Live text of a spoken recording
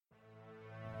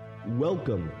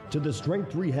Welcome to the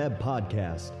Strength Rehab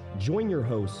Podcast. Join your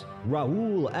hosts,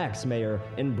 Raul Axmayer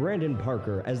and Brandon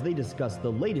Parker, as they discuss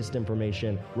the latest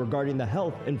information regarding the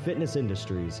health and fitness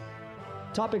industries.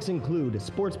 Topics include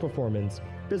sports performance,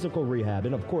 physical rehab,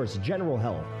 and of course, general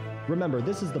health. Remember,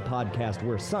 this is the podcast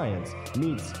where science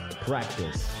meets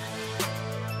practice.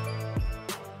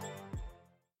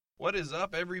 What is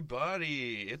up,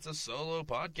 everybody? It's a solo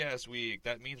podcast week.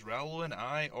 That means Raul and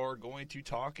I are going to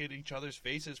talk at each other's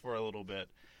faces for a little bit.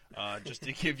 Just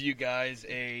to give you guys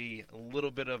a little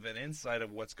bit of an insight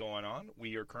of what's going on.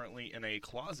 We are currently in a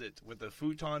closet with the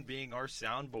futon being our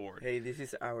soundboard. Hey, this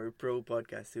is our pro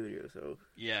podcast studio, so...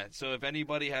 Yeah, so if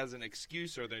anybody has an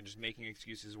excuse or they're just making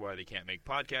excuses why they can't make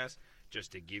podcasts,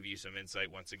 just to give you some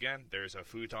insight once again, there's a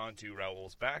futon to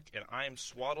Raul's back, and I am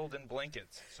swaddled in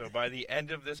blankets. So by the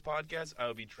end of this podcast, I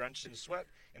will be drenched in sweat,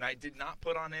 and I did not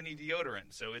put on any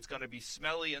deodorant, so it's going to be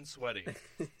smelly and sweaty.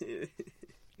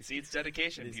 You see, it's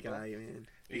dedication, this people. Guy, man.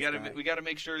 We got to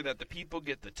make sure that the people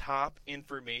get the top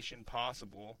information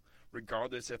possible,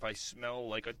 regardless if I smell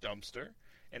like a dumpster,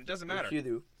 and it doesn't matter. If you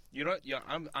do. You know what? Yeah,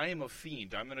 I am a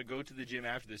fiend. I'm going to go to the gym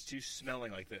after this too,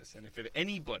 smelling like this, and if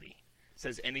anybody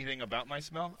says anything about my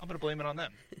smell, I'm going to blame it on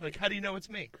them. Like, how do you know it's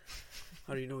me?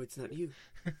 How do you know it's not you?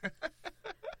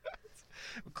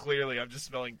 Clearly, I'm just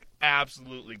smelling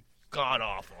absolutely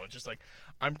god-awful. It's just like,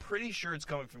 I'm pretty sure it's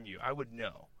coming from you. I would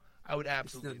know. I would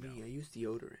absolutely know. It's not me. I use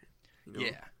deodorant. You know?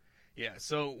 Yeah.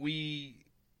 So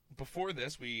before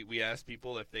this, we asked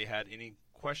people if they had any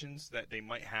questions that they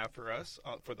might have for us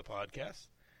for the podcast.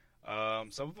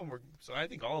 Some of them were, so I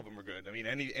think all of them were good. I mean,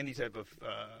 any type of...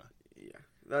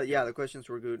 the questions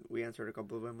were good. We answered a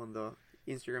couple of them on the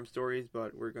Instagram stories,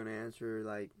 but we're going to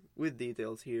answer, with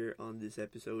details here on this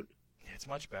episode. Yeah, it's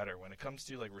much better when it comes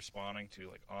to, responding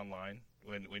to, online,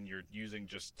 when you're using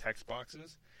just text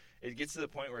boxes. It gets to the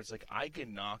point where it's like, I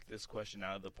can knock this question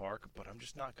out of the park, but I'm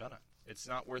just not gonna. It's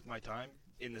not worth my time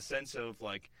in the sense of,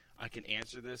 I can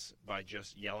answer this by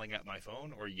just yelling at my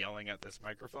phone or yelling at this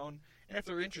microphone, and if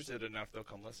they're interested enough, they'll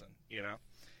come listen, you know?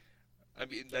 I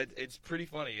mean, it's pretty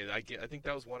funny. I think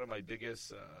that was one of my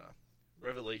biggest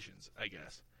revelations, I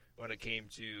guess, when it came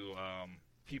to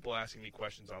people asking me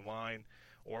questions online,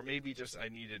 or maybe just I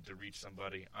needed to reach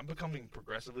somebody. I'm becoming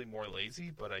progressively more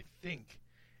lazy, but I think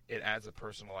it adds a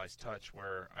personalized touch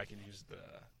where I can use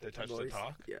the touch to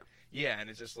talk. Yeah, and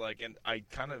it's just and I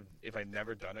kind of, if I've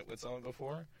never done it with someone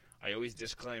before, I always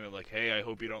disclaim it hey, I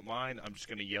hope you don't mind. I'm just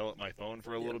going to yell at my phone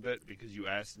for a little bit because you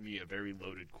asked me a very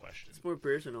loaded question. It's more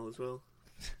personal as well.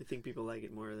 I think people like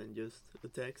it more than just a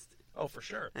text. Oh, for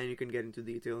sure. And you can get into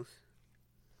details.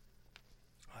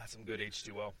 Oh, that's some good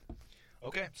H2O.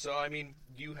 Okay, so,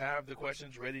 do you have the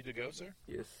questions ready to go, sir?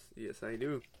 Yes, I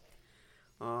do.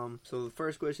 So the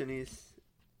first question is,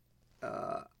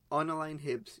 unaligned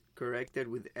hips corrected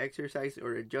with exercise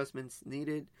or adjustments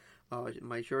needed.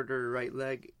 My shorter right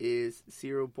leg is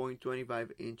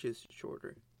 0.25 inches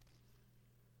shorter.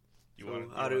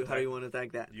 How do you want to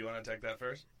attack that? You want to attack that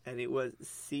first? And it was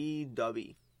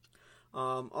CW.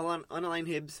 Unaligned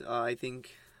hips, I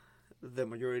think the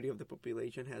majority of the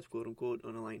population has quote-unquote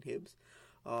unaligned hips.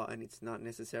 And it's not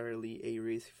necessarily a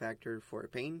risk factor for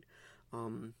pain.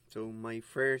 So my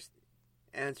first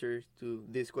answer to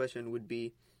this question would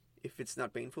be, if it's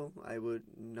not painful, I would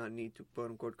not need to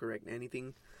quote-unquote correct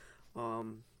anything.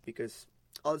 Because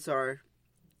odds are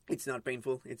it's not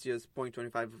painful. It's just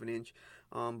 0.25 of an inch.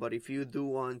 But if you do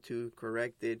want to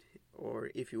correct it,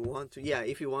 or if you want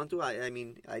to,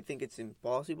 I think it's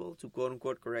impossible to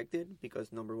quote-unquote correct it,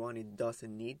 because number one, it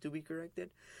doesn't need to be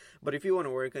corrected. But if you want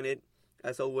to work on it,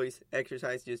 as always,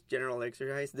 exercise, just general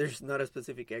exercise. There's not a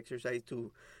specific exercise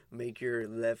to make your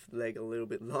left leg a little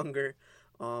bit longer.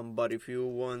 But if you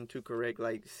want to correct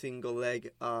single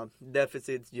leg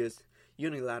deficits, just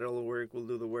unilateral work will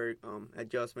do the work.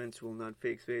 Adjustments will not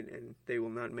fix it, and they will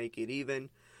not make it even.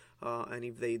 And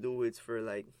if they do, it's for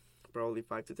probably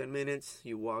 5 to 10 minutes.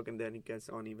 You walk and then it gets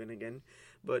uneven again.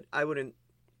 But I wouldn't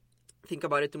think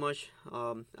about it too much.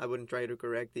 I wouldn't try to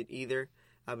correct it either.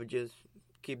 I would just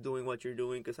keep doing what you're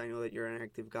doing, because I know that you're an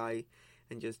active guy,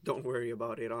 and just don't worry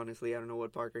about it. Honestly, I don't know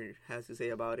what Parker has to say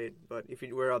about it, but if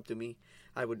it were up to me,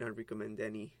 I would not recommend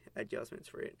any adjustments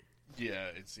for it. Yeah,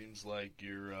 it seems like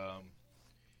you're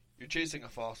chasing a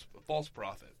false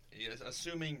prophet,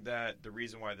 assuming that the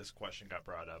reason why this question got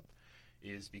brought up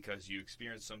is because you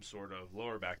experienced some sort of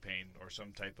lower back pain or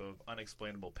some type of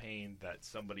unexplainable pain that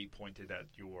somebody pointed at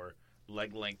your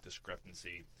leg length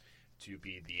discrepancy to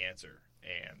be the answer.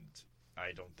 And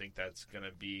I don't think that's going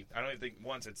to be. I don't even think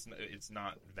once it's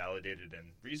not validated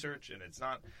in research, and it's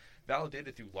not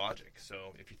validated through logic.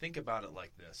 So if you think about it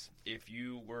like this, if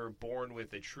you were born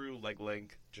with a true leg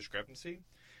length discrepancy,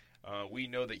 we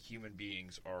know that human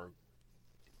beings are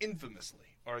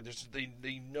infamously, or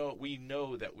we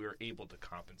know that we're able to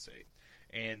compensate.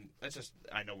 And that's just,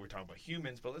 I know we're talking about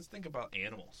humans, but let's think about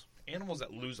animals. Animals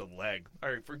that lose a leg. All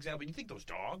right, for example, you think those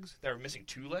dogs that are missing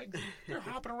 2 legs, they're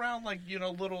hopping around like,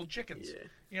 little chickens. Yeah.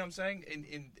 You know what I'm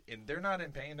saying? And they're not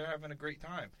in pain. They're having a great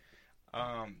time.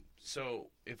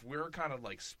 So if we're kind of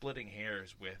like splitting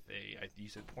hairs with you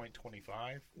said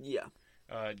 0.25? Yeah.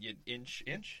 Inch?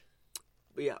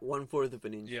 Yeah, 1/4 of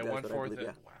an inch. Yeah,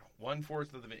 1/4. Wow.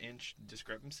 1/4 of an inch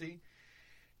discrepancy.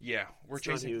 Yeah, we're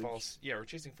chasing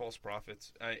false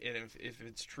profits. And if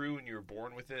it's true and you're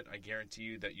born with it, I guarantee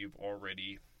you that you've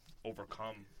already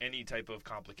overcome any type of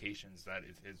complications that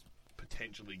it is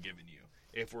potentially given you.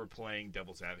 If we're playing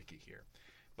devil's advocate here,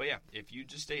 but yeah, if you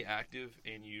just stay active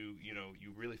and you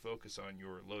really focus on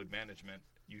your load management,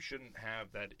 you shouldn't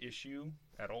have that issue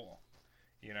at all.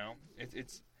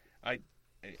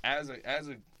 As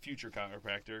a future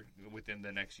chiropractor within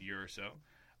the next year or so.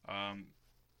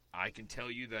 I can tell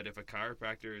you that if a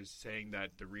chiropractor is saying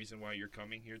that the reason why you're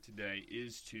coming here today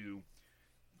is to,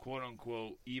 quote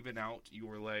unquote, even out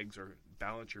your legs or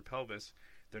balance your pelvis,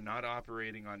 they're not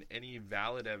operating on any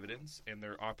valid evidence, and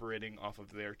they're operating off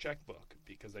of their checkbook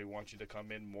because they want you to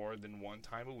come in more than one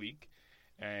time a week,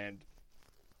 and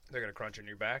they're going to crunch on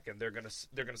your back, and they're going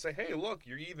to say, hey, look,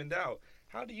 you're evened out.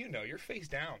 How do you know? You're face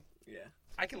down. Yeah.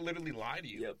 I can literally lie to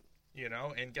you. Yep.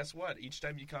 And guess what? Each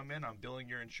time you come in, I'm billing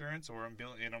your insurance, or I'm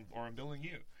billing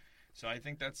you. So I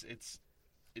think it's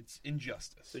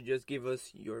injustice. So just give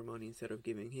us your money instead of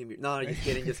giving him your... No,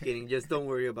 just kidding. Just don't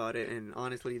worry about it. And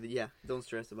honestly, don't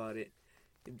stress about it.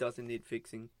 It doesn't need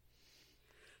fixing.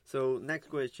 So next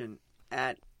question,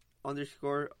 at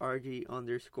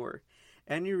 _RG_.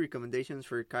 Any recommendations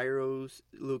for chiros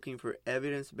looking for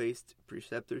evidence-based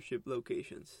preceptorship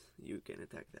locations? You can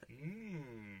attack that.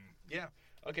 Yeah.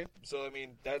 Okay, so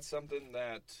that's something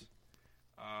that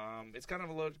it's kind of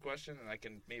a loaded question, and I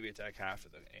can maybe attack half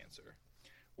of the answer.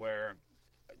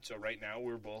 So right now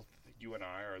you and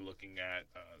I are looking at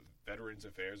Veterans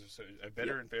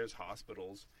Affairs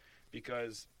hospitals,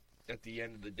 because at the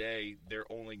end of the day,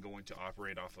 they're only going to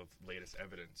operate off of latest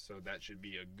evidence. So that should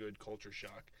be a good culture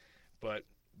shock. But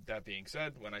that being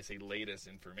said, when I say latest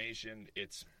information,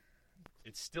 it's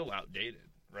still outdated,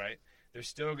 right? They're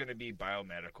still going to be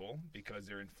biomedical because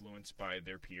they're influenced by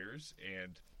their peers.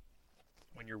 And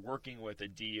when you're working with a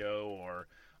DO or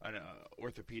an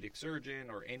orthopedic surgeon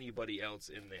or anybody else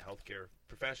in the healthcare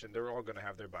profession, they're all going to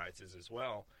have their biases as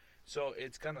well. So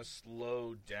it's going to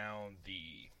slow down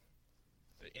the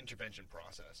intervention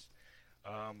process.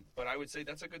 But I would say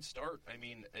that's a good start.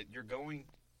 You're going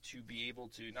to be able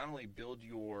to not only build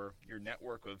your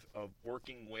network of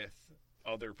working with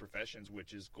other professions,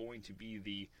 which is going to be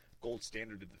the gold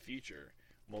standard of the future,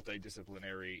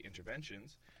 multidisciplinary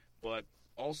interventions, but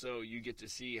also you get to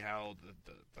see how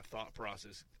the thought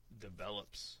process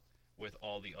develops with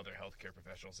all the other healthcare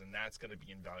professionals, and that's going to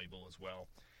be invaluable as well.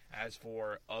 As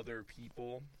for other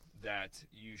people that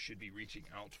you should be reaching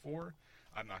out for,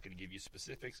 I'm not going to give you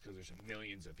specifics because there's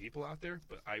millions of people out there,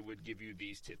 but I would give you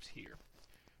these tips here.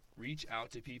 Reach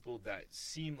out to people that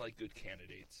seem like good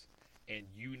candidates, and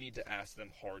you need to ask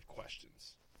them hard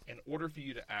questions. In order for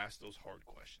you to ask those hard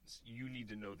questions, you need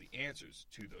to know the answers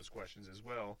to those questions as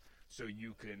well, so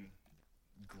you can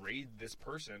grade this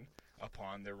person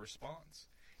upon their response.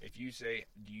 If you say,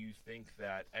 do you think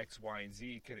that X, Y, and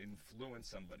Z can influence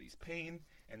somebody's pain,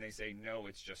 and they say, no,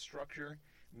 it's just structure,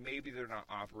 maybe they're not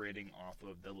operating off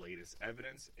of the latest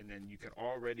evidence, and then you can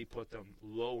already put them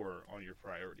lower on your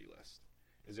priority list.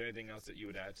 Is there anything else that you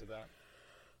would add to that?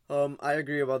 I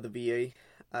agree about the VA.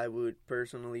 I would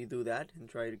personally do that and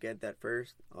try to get that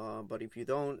first. But if you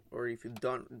don't, or if you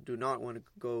do not want to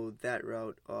go that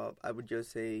route, I would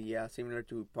just say, similar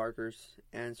to Parker's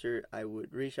answer, I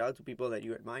would reach out to people that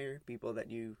you admire, people that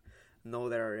you know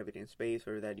that are evidence-based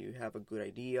or that you have a good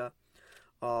idea.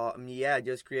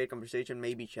 Just create conversation,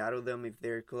 maybe shadow them if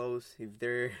they're close. If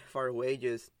they're far away,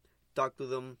 just talk to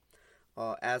them,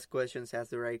 ask questions, ask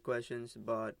the right questions,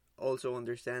 but also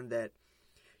understand that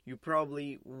you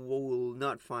probably will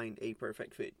not find a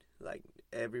perfect fit.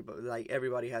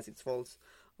 Everybody has its faults,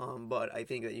 but I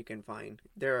think that you can find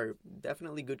there are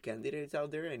definitely good candidates out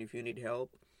there, and if you need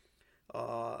help,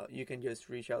 you can just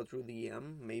reach out through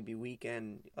DM. Maybe we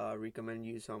can recommend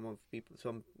you some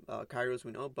chiros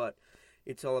we know, but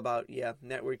it's all about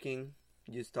networking,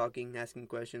 just talking, asking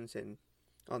questions, and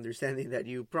understanding that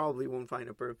you probably won't find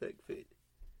a perfect fit.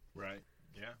 Right.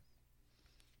 Yeah.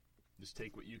 Just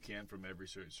take what you can from every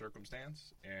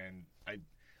circumstance. And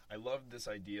I love this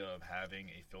idea of having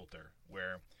a filter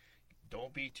where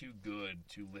don't be too good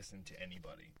to listen to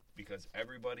anybody, because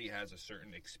everybody has a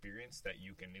certain experience that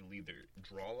you can either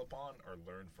draw upon or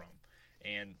learn from.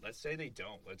 And let's say they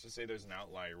don't. Let's just say there's an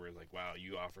outlier where, like, wow,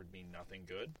 you offered me nothing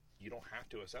good. You don't have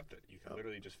to accept it. You can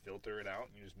literally just filter it out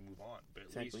and you just move on. But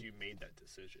at least you made that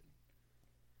decision.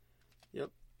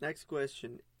 Yep. Next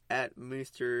question. At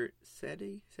Mr.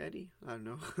 Seti? I don't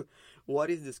know. What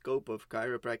is the scope of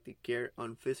chiropractic care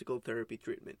on physical therapy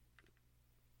treatment?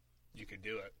 You can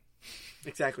do it.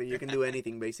 Exactly. You can do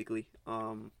anything, basically.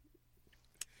 I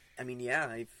mean,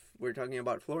 yeah, if we're talking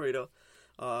about Florida,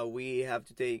 we have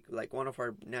to take, like, one of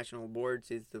our national boards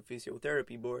is the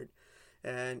physiotherapy board.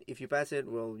 And if you pass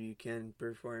it, well, you can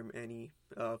perform any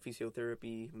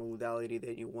physiotherapy modality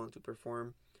that you want to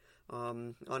perform.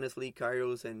 Honestly,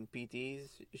 chiros and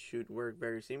PTs should work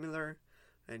very similar,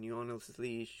 and you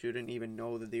honestly shouldn't even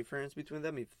know the difference between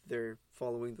them if they're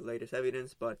following the latest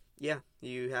evidence. But yeah,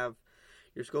 your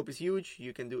scope is huge.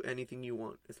 You can do anything you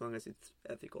want as long as it's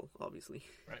ethical, obviously.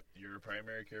 Right. You're a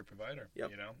primary care provider.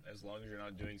 Yep. You know, as long as you're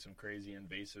not doing some crazy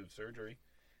invasive surgery,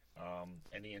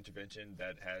 any intervention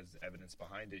that has evidence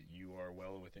behind it, you are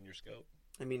well within your scope.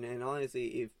 I mean, and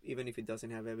honestly, even if it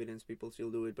doesn't have evidence, people still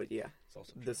do it. But yeah, It's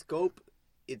also the scope,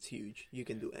 it's huge. You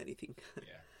can do anything.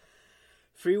 Yeah.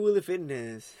 Free Willy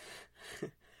Fitness.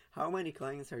 How many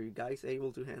clients are you guys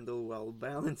able to handle while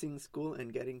balancing school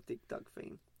and getting TikTok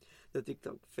fame? The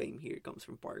TikTok fame here comes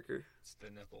from Parker. It's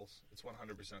the nipples. It's 100%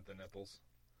 the nipples.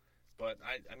 But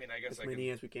I mean, I guess As many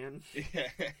as we can.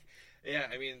 Yeah.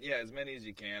 I mean, yeah, as many as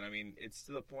you can. I mean, it's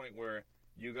to the point where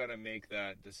you got to make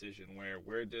that decision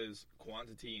where does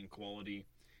quantity and quality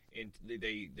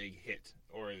they hit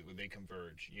or they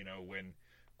converge. You know, when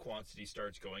quantity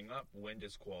starts going up, when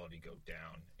does quality go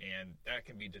down? And that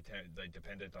can be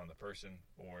dependent on the person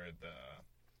or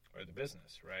the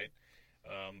business, right?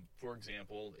 For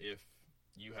example, if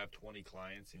you have 20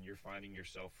 clients and you're finding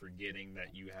yourself forgetting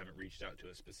that you haven't reached out to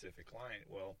a specific client,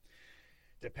 well,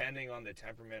 depending on the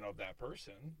temperament of that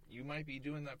person, you might be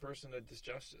doing that person a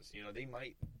disjustice. You know, they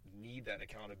might need that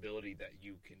accountability that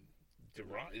you can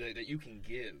that you can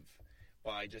give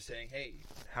by just saying, hey,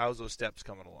 how's those steps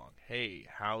coming along? Hey,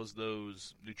 how's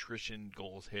those nutrition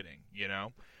goals hitting? You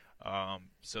know?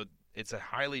 So it's a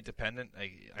highly dependent.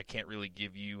 I can't really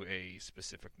give you a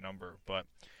specific number, but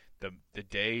the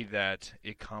day that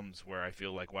it comes where I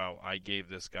feel like, wow, I gave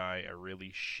this guy a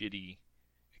really shitty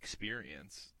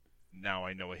experience, now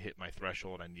I know I hit my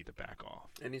threshold, I need to back off.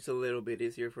 And it's a little bit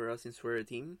easier for us since we're a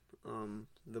team.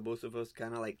 The both of us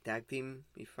kind of like tag team.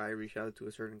 If I reach out to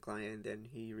a certain client, then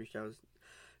he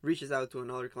reaches out to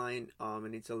another client,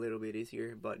 and it's a little bit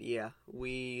easier. But yeah,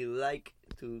 we like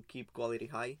to keep quality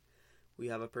high. We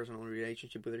have a personal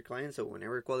relationship with our clients, so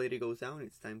whenever quality goes down,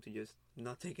 it's time to just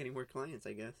not take any more clients,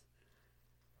 I guess.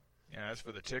 Yeah, as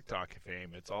for the TikTok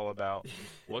fame, it's all about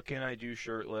what can I do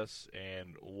shirtless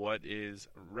and what is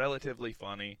relatively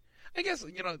funny. I guess,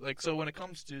 you know, like, so when it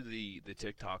comes to the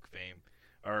TikTok fame,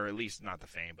 or at least not the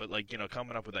fame, but, like, you know,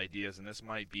 coming up with ideas, and this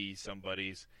might be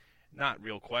somebody's not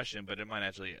real question, but it might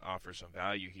actually offer some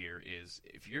value here, is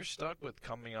if you're stuck with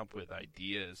coming up with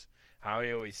ideas, how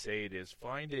I always say it is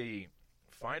find a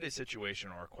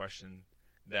situation or a question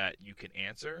that you can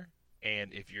answer,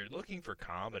 and if you're looking for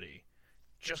comedy,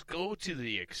 just go to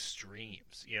the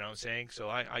extremes, you know what I'm saying?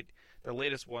 So the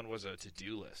latest one was a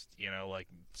to-do list, you know, like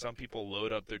some people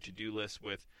load up their to-do list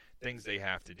with things they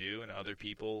have to do, and other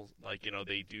people, like, you know,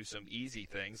 they do some easy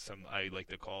things, I like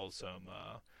to call some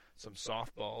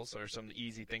softballs or some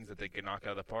easy things that they can knock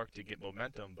out of the park to get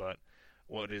momentum. But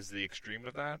what is the extreme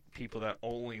of that? People that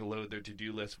only load their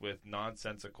to-do list with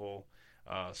nonsensical,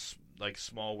 like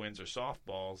small wins or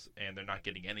softballs, and they're not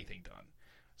getting anything done.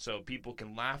 So people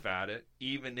can laugh at it,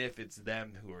 even if it's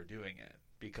them who are doing it,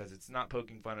 because it's not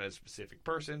poking fun at a specific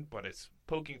person, but it's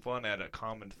poking fun at a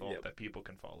common fault that people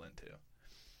can fall into.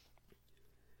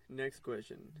 Next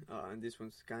question, and this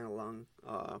one's kind of long.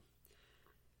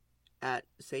 At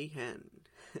Sayhan,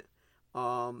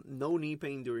 no knee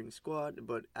pain during squat,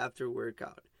 but after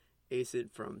workout. Is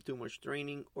it from too much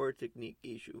training or technique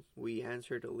issue? We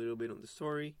answered a little bit on the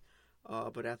story.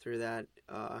 But after that,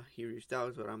 he reached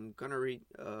out, so I'm gonna read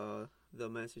the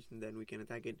message and then we can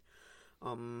attack it.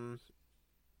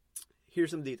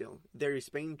 Here's some detail. There is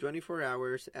pain 24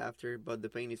 hours after, but the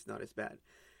pain is not as bad.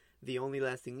 The only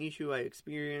lasting issue I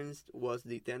experienced was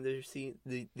the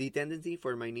tendency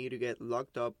for my knee to get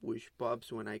locked up, which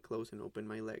pops when I close and open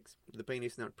my legs. The pain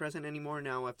is not present anymore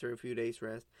now after a few days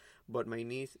rest, but my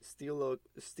knees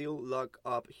still lock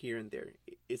up here and there.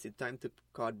 Is it time to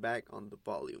cut back on the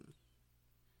volume?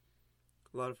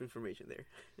 A lot of information there.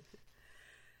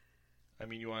 I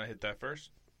mean, you want to hit that first?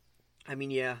 I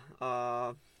mean, yeah.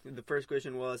 The first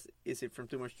question was, is it from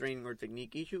too much training or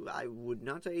technique issue? I would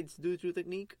not say it's due to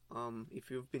technique. If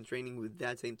you've been training with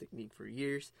that same technique for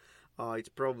years, it's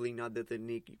probably not the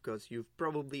technique because you've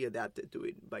probably adapted to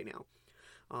it by now.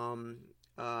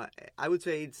 I would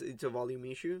say it's a volume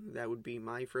issue. That would be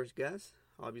my first guess.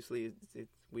 Obviously,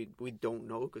 we don't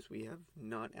know because we have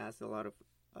not asked a lot of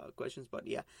questions. But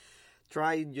yeah,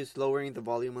 try just lowering the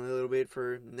volume a little bit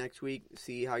for next week.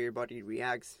 See how your body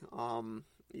reacts.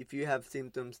 If you have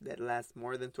symptoms that last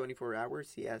more than 24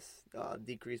 hours, yes,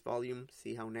 decrease volume.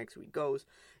 See how next week goes.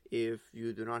 If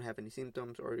you do not have any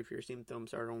symptoms, or if your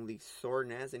symptoms are only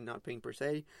soreness and not pain per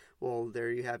se, well,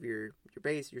 there you have your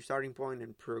base, your starting point,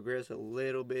 and progress a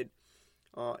little bit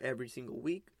every single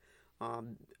week.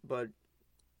 But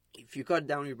if you cut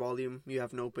down your volume, you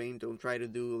have no pain, don't try to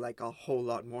do like a whole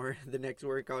lot more the next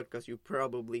workout because you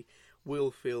probably will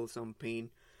feel some pain.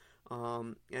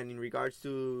 And in regards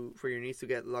to for your knees to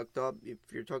get locked up, if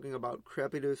you're talking about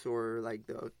crepitus or like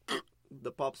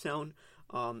the pop sound,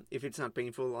 if it's not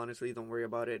painful, honestly, don't worry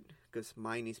about it because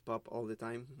my knees pop all the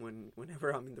time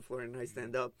whenever I'm in the floor and I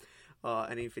stand up.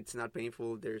 And if it's not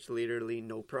painful, there's literally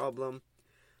no problem.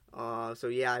 So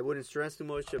yeah, I wouldn't stress too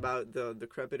much about the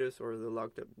crepitus or the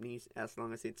locked up knees as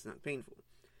long as it's not painful.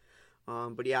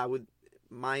 But yeah,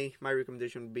 my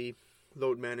recommendation would be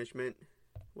load management.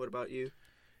 What about you?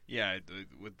 Yeah,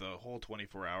 with the whole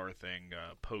 24-hour thing,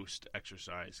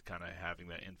 post-exercise, kind of having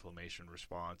that inflammation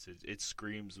response, it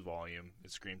screams volume,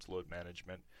 it screams load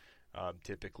management.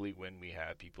 Typically when we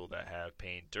have people that have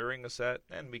pain during a set,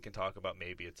 and we can talk about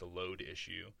maybe it's a load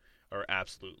issue or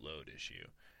absolute load issue.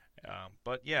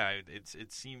 But yeah,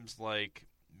 it seems like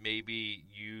maybe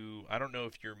I don't know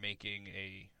if you're making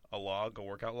a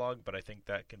workout log, but I think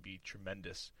that can be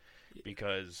tremendous.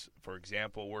 Because, for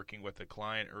example, working with a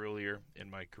client earlier in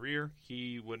my career,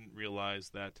 he wouldn't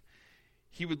realize that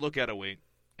he would look at a weight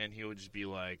and he would just be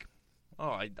like,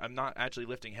 oh, I'm not actually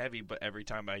lifting heavy, but every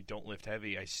time I don't lift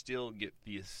heavy, I still get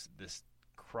this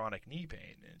chronic knee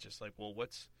pain. And it's just like, well,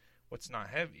 what's not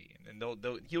heavy? And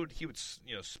he would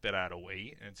spit out a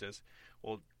weight and it says,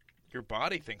 well, your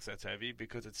body thinks that's heavy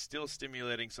because it's still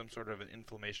stimulating some sort of an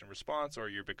inflammation response, or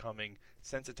you're becoming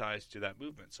sensitized to that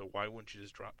movement. So why wouldn't you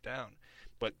just drop down?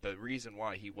 But the reason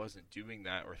why he wasn't doing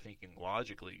that or thinking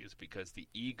logically is because the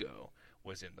ego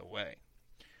was in the way.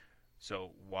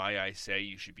 So why I say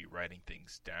you should be writing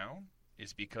things down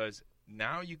is because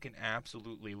now you can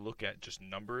absolutely look at just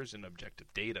numbers and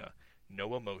objective data,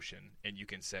 no emotion, and you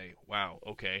can say, wow,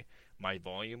 okay, my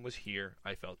volume was here,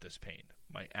 I felt this pain.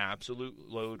 My absolute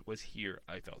load was here,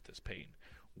 I felt this pain.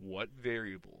 What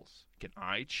variables can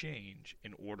I change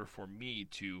in order for me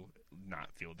to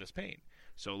not feel this pain?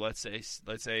 So let's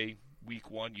say week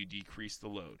 1 you decrease the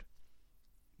load.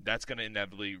 That's going to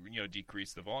inevitably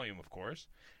decrease the volume, of course,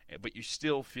 but you're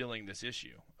still feeling this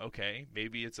issue. Okay,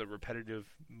 maybe it's a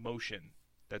repetitive motion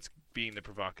that's being the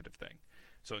provocative thing.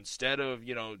 So instead of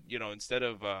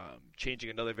changing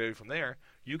another variable from there,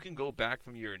 you can go back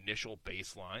from your initial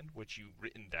baseline, which you've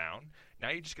written down. Now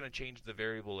you're just going to change the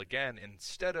variable again.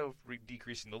 Instead of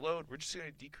decreasing the load, we're just going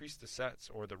to decrease the sets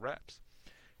or the reps.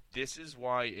 This is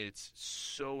why it's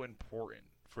so important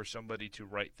for somebody to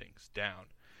write things down.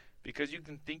 Because you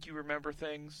can think you remember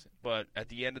things, but at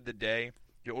the end of the day,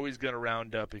 you're always going to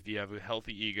round up if you have a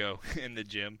healthy ego in the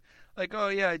gym. Like, oh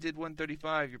yeah, I did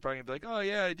 135. You're probably gonna be like, oh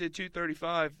yeah, I did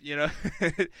 235.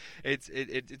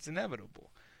 It's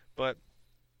inevitable. But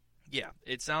yeah,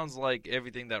 it sounds like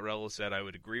everything that Raul said I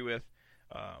would agree with.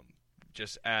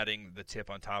 Just adding the tip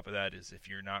on top of that is if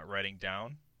you're not writing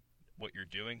down what you're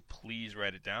doing, please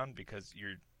write it down because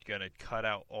you're gonna cut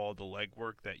out all the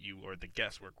legwork or the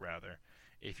guesswork rather,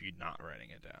 if you're not writing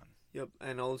it down. Yep,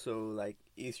 and also, like,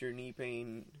 does your knee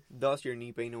pain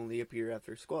only appear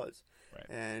after squats? Right.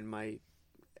 And my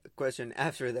question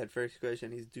after that first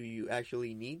question is, do you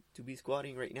actually need to be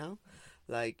squatting right now?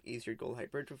 Like, is your goal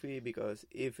hypertrophy? Because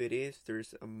if it is,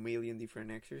 there's a million different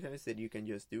exercises that you can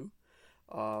just do.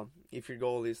 If your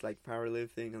goal is like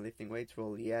powerlifting and lifting weights,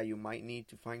 well, yeah, you might need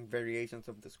to find variations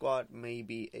of the squat.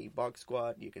 Maybe a box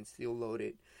squat, you can still load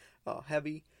it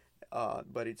heavy.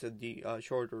 But it's a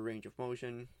shorter range of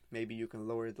motion. Maybe you can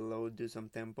lower the load, do some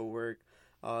tempo work.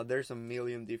 There's a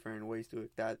million different ways to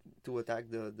attack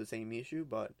the same issue,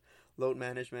 but load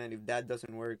management. If that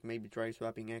doesn't work, maybe try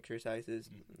swapping exercises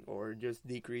or just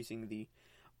decreasing the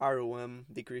ROM,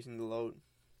 decreasing the load.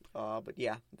 But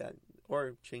yeah, that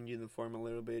or changing the form a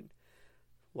little bit,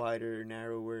 wider,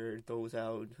 narrower, toes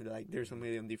out. Like there's a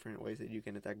million different ways that you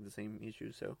can attack the same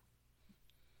issue. So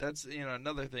that's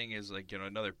another thing is like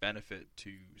another benefit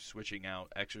to switching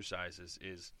out exercises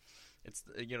is it's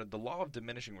the law of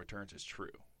diminishing returns is true,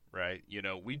 right?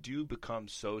 We do become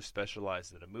so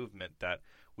specialized in a movement that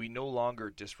we no longer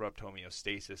disrupt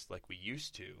homeostasis like we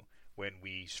used to when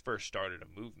we first started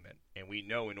a movement, and we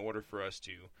know in order for us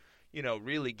to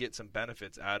really get some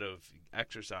benefits out of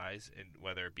exercise, and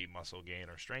whether it be muscle gain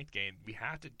or strength gain, we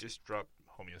have to disrupt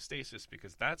homeostasis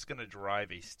because that's going to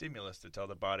drive a stimulus to tell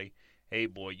the body, hey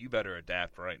boy, you better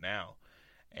adapt right now.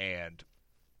 And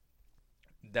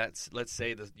that's, let's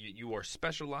say that you are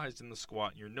specialized in the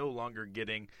squat, you're no longer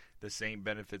getting the same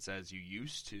benefits as you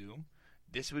used to.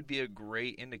 This would be a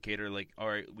great indicator, like, all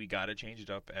right, we got to change it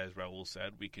up, as Raul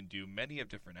said. We can do many of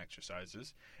different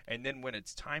exercises. And then when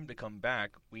it's time to come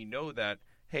back, we know that,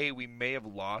 hey, we may have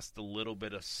lost a little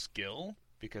bit of skill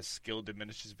because skill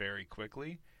diminishes very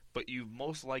quickly, but you've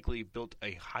most likely built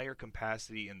a higher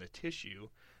capacity in the tissue.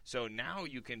 So now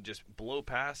you can just blow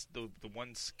past the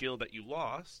one skill that you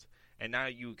lost, and now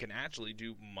you can actually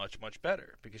do much, much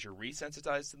better because you're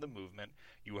resensitized to the movement,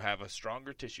 you have a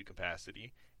stronger tissue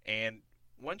capacity, and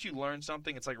once you learn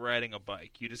something, it's like riding a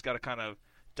bike. You just got to kind of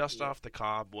dust off the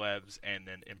cobwebs and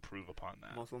then improve upon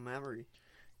that. Muscle memory.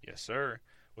 Yes, sir.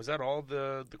 Was that all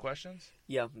the questions?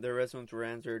 Yeah, the rest ones were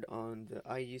answered on the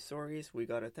IG stories. We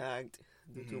got tagged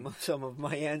due to some of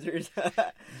my answers.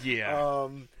 Yeah.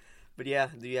 But yeah,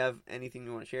 do you have anything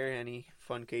you want to share? Any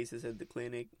fun cases at the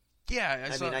clinic?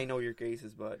 Yeah, I mean, I know your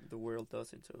cases, but the world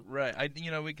doesn't. So right.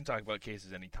 We can talk about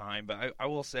cases anytime, but I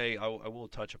will say I will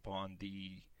touch upon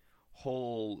the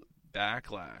whole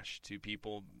backlash to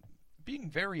people being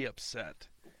very upset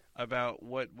about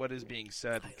what is being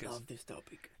said. I love this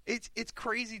topic. It's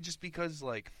crazy just because,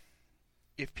 like,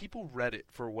 if people read it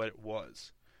for what it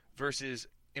was versus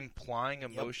implying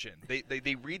emotion,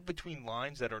 they read between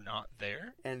lines that are not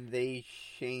there. And they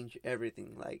change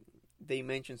everything. Like, they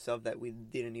mention stuff that we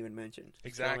didn't even mention.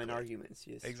 Exactly. From arguments,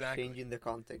 yes. Exactly. Changing the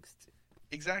context.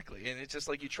 Exactly, and it's just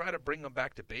like you try to bring them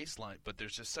back to baseline, but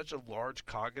there's just such a large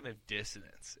cognitive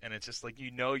dissonance, and it's just like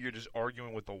you're just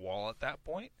arguing with the wall at that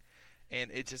point, and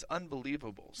it's just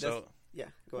unbelievable. So yeah,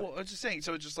 go ahead. Well, I was just saying,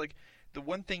 so it's just like the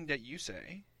one thing that you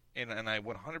say, and I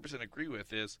 100% agree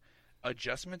with, is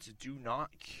adjustments do not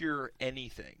cure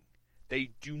anything. They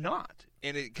do not,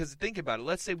 and because think about it.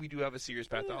 Let's say we do have a serious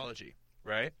pathology,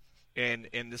 right? And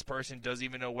this person doesn't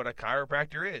even know what a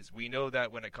chiropractor is. We know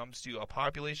that when it comes to a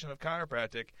population of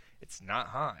chiropractic, it's not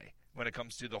high when it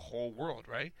comes to the whole world,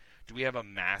 right? Do we have a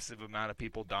massive amount of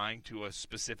people dying to a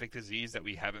specific disease that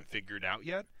we haven't figured out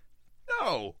yet?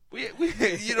 No. We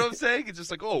you know what I'm saying? It's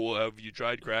just like, oh, well, have you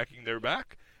tried cracking their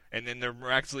back? And then they're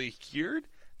miraculously cured?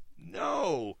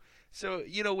 No. So,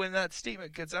 when that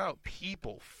statement gets out,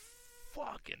 people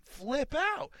fucking flip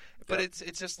out. But it's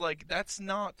just like, that's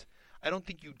not... I don't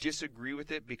think you disagree with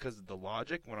it because of the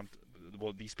logic.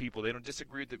 These people, they don't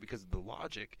disagree with it because of the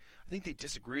logic. I think they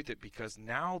disagree with it because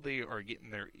now they are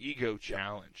getting their ego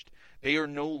challenged. They are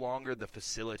no longer the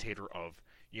facilitator of,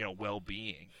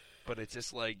 well-being. But it's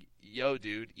just like, yo,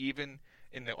 dude, even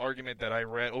in the argument that I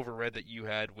overread that you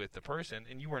had with the person,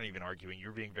 and you weren't even arguing, you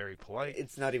were being very polite.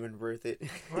 It's not even worth it.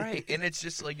 Right. And it's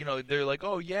just like, they're like,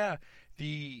 oh, yeah.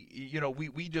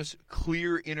 We just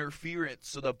clear interference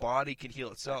so the body can heal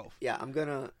itself. Yeah, I'm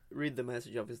gonna read the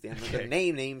message. Obviously, I'm not gonna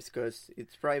name names because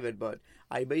it's private. But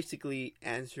I basically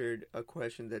answered a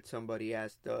question that somebody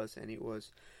asked us, and it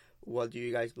was, "What do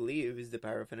you guys believe is the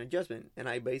power of an adjustment?" And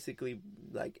I basically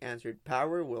answered,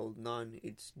 "Power, well, none.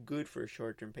 It's good for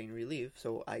short-term pain relief."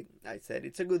 So I said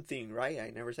it's a good thing, right?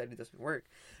 I never said it doesn't work.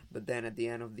 But then at the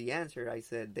end of the answer, I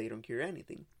said they don't cure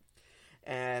anything.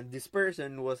 And this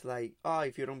person was like, oh,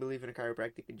 if you don't believe in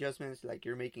chiropractic adjustments, like,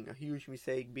 you're making a huge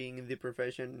mistake being in the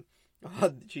profession.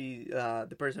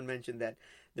 The person mentioned that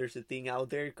there's a thing out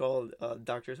there called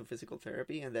doctors of physical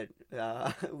therapy, and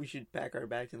that we should pack our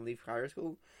bags and leave high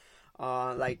school.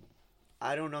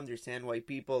 I don't understand why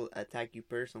people attack you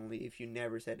personally if you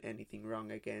never said anything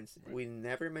wrong against. Right. We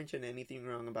never mentioned anything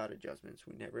wrong about adjustments.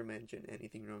 We never mentioned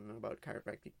anything wrong about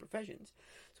chiropractic professions.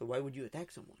 So why would you attack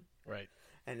someone? Right.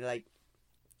 And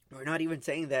we're not even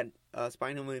saying that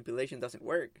spinal manipulation doesn't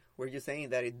work. We're just saying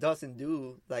that it doesn't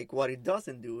do what it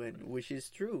doesn't do, and which is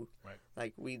true.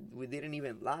 Right. We didn't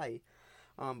even lie.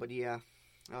 But yeah,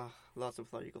 lots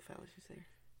of logical fallacies there.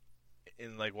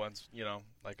 And once,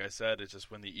 like I said, it's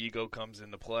just when the ego comes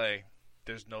into play,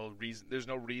 there's no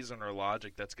reason or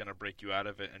logic that's going to break you out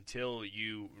of it until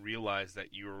you realize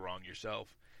that you were wrong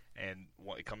yourself. And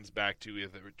it comes back to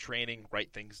either training,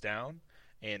 write things down,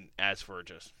 and as for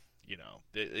just,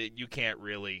 you can't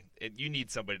really, you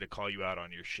need somebody to call you out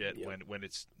on your shit when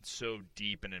it's so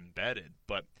deep and embedded.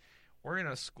 But we're in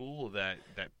a school that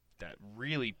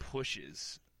really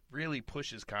pushes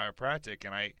chiropractic,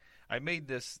 and I made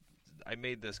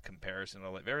this comparison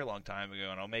a very long time ago,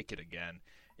 and I'll make it again.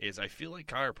 Is I feel like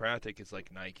chiropractic is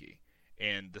like Nike,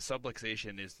 and the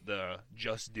subluxation is the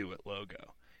Just Do It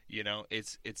logo.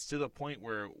 It's to the point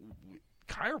where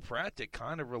chiropractic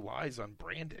kind of relies on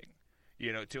branding,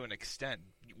 to an extent.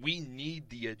 We need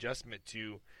the adjustment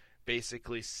to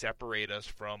basically separate us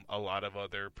from a lot of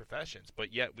other professions,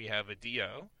 but yet we have a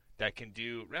DO that can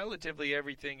do relatively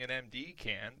everything an MD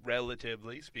can,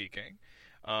 relatively speaking,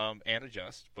 and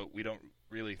adjust, but we don't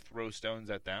really throw stones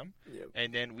at them. Yep.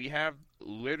 And then we have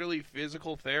literally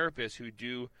physical therapists who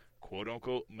do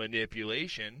quote-unquote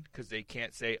manipulation because they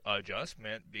can't say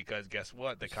adjustment because guess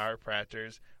what? The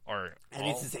chiropractors are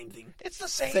it's the same thing. It's the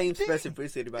same thing.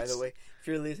 Specificity, by the way. If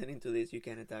you're listening to this, you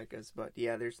can attack us, but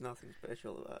yeah, there's nothing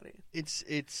special about it. It's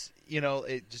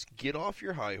just get off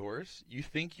your high horse. You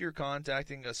think you're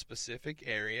contacting a specific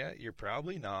area. You're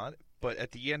probably not, but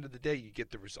at the end of the day, you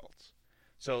get the results.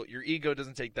 So your ego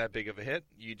doesn't take that big of a hit.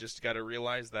 You just got to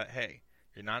realize that, hey,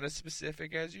 you're not as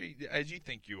specific as you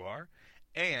think you are.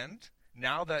 And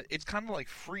now that it's kind of like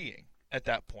freeing at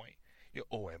that point.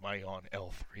 Am I on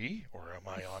L3 or am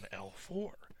I on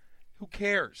L4? Who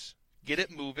cares? Get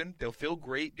it moving. They'll feel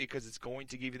great because it's going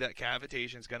to give you that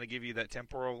cavitation. It's going to give you that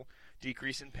temporal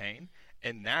decrease in pain.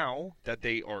 And now that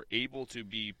they are able to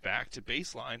be back to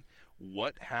baseline,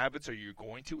 what habits are you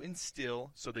going to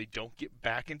instill so they don't get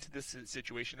back into this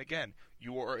situation again?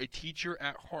 You are a teacher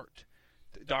at heart.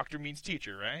 Doctor means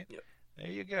teacher, right? Yep.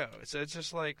 There you go. So it's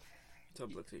just like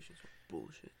subluxations are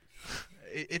bullshit.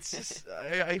 It's just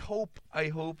I hope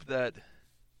that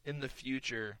in the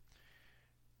future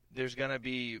there's gonna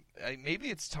be maybe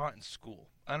it's taught in school.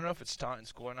 I don't know if it's taught in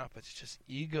school or not, but it's just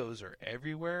egos are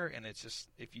everywhere, and it's just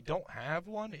if you don't have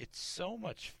one, it's so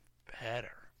much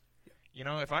better.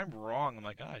 If I'm wrong, I'm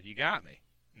like, you got me.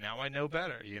 Now I know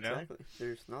better. Exactly.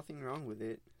 There's nothing wrong with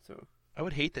it. So I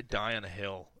would hate to die on a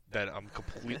hill that I'm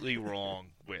completely wrong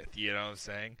with. You know what I'm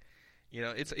saying?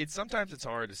 It's sometimes it's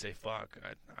hard to say, fuck,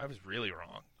 I was really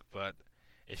wrong. But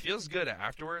it feels good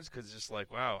afterwards because it's just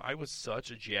like, wow, I was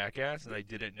such a jackass and I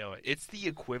didn't know it. It's the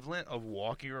equivalent of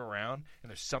walking around and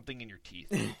there's something in your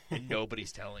teeth and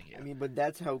nobody's telling you. I mean, but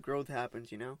that's how growth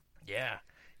happens, Yeah.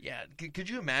 Yeah. Could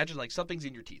you imagine, like, something's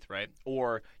in your teeth, right?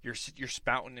 Or you're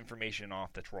spouting information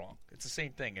off that's wrong. It's the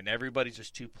same thing, and everybody's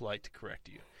just too polite to correct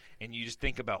you. And you just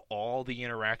think about all the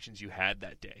interactions you had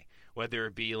that day. Whether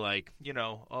it be like,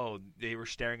 they were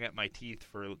staring at my teeth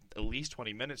for at least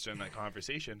 20 minutes during that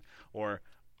conversation, or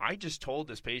I just told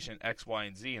this patient X, Y,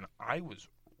 and Z, and I was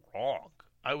wrong.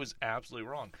 I was absolutely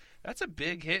wrong. That's a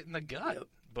big hit in the gut. Yep.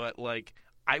 But, like,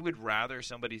 I would rather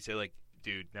somebody say, like,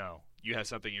 dude, no, you have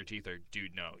something in your teeth, or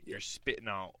dude, no, you're spitting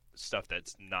out stuff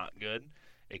that's not good.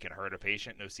 It can hurt a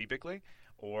patient nocivically,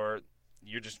 or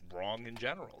you're just wrong in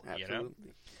general.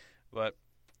 Absolutely. But,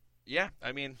 yeah,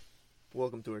 I mean,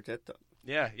 welcome to our TED Talk.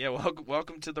 Yeah.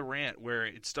 Welcome to the rant where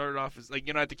it started off as like,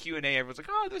 at the Q&A, everyone's like,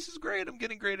 oh, this is great. I'm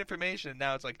getting great information. And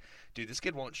now it's like, dude, this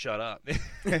kid won't shut up.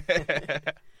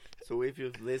 So if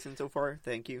you've listened so far,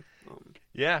 thank you.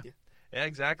 Yeah,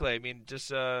 exactly. I mean, just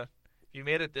you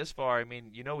made it this far. I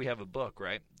mean, we have a book,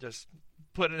 right? Just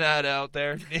putting that out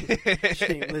there.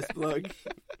 Shameless plug.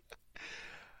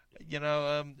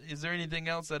 Is there anything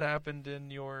else that happened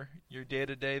in your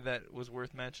day-to-day that was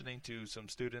worth mentioning to some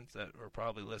students that are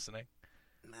probably listening?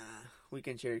 Nah, we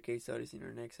can share case studies in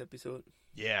our next episode.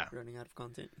 Yeah. Running out of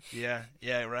content. Yeah,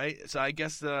 right? So I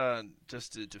guess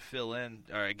just to fill in,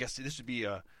 or I guess this would be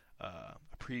a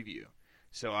preview.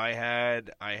 So I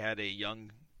had a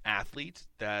young athlete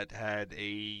that had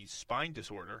a spine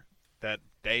disorder that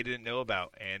they didn't know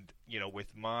about. And,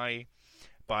 with my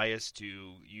bias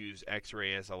to use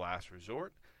X-ray as a last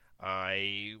resort,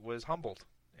 I was humbled,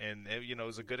 and it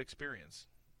was a good experience.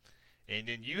 And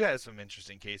then you had some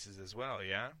interesting cases as well,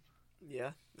 yeah?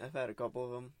 Yeah, I've had a couple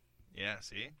of them. Yeah,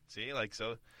 see, like,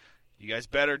 so you guys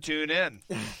better tune in.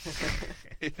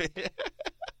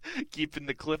 Keeping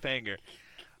the cliffhanger.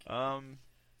 I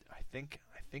think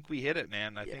we hit it,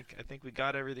 man. I think we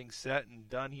got everything set and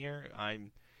done here.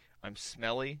 I'm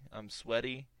smelly. I'm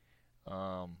sweaty.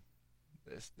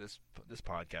 This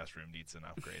podcast room needs an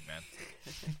upgrade, man.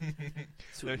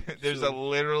 There's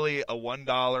literally a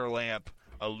 $1 lamp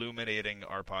illuminating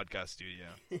our podcast studio.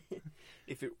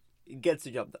 If it gets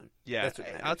the job done. Yeah, That's what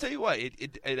matters. I'll tell you what,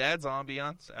 it adds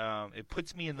ambiance. It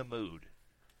puts me in the mood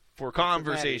for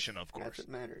conversation, of course. That's what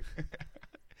matters.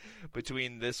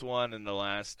 Between this one and the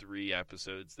last 3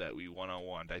 episodes that we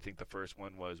one-on-one, I think the first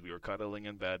one was we were cuddling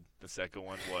in bed. The second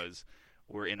one was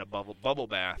we're in a bubble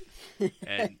bath.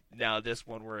 And now this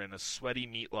one we're in a sweaty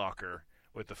meat locker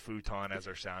with the futon as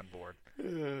our soundboard.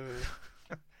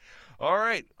 All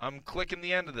right, I'm clicking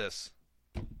the end of this.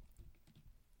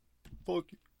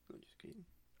 Fuck you. I'm just kidding.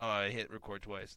 Oh, I hit record twice.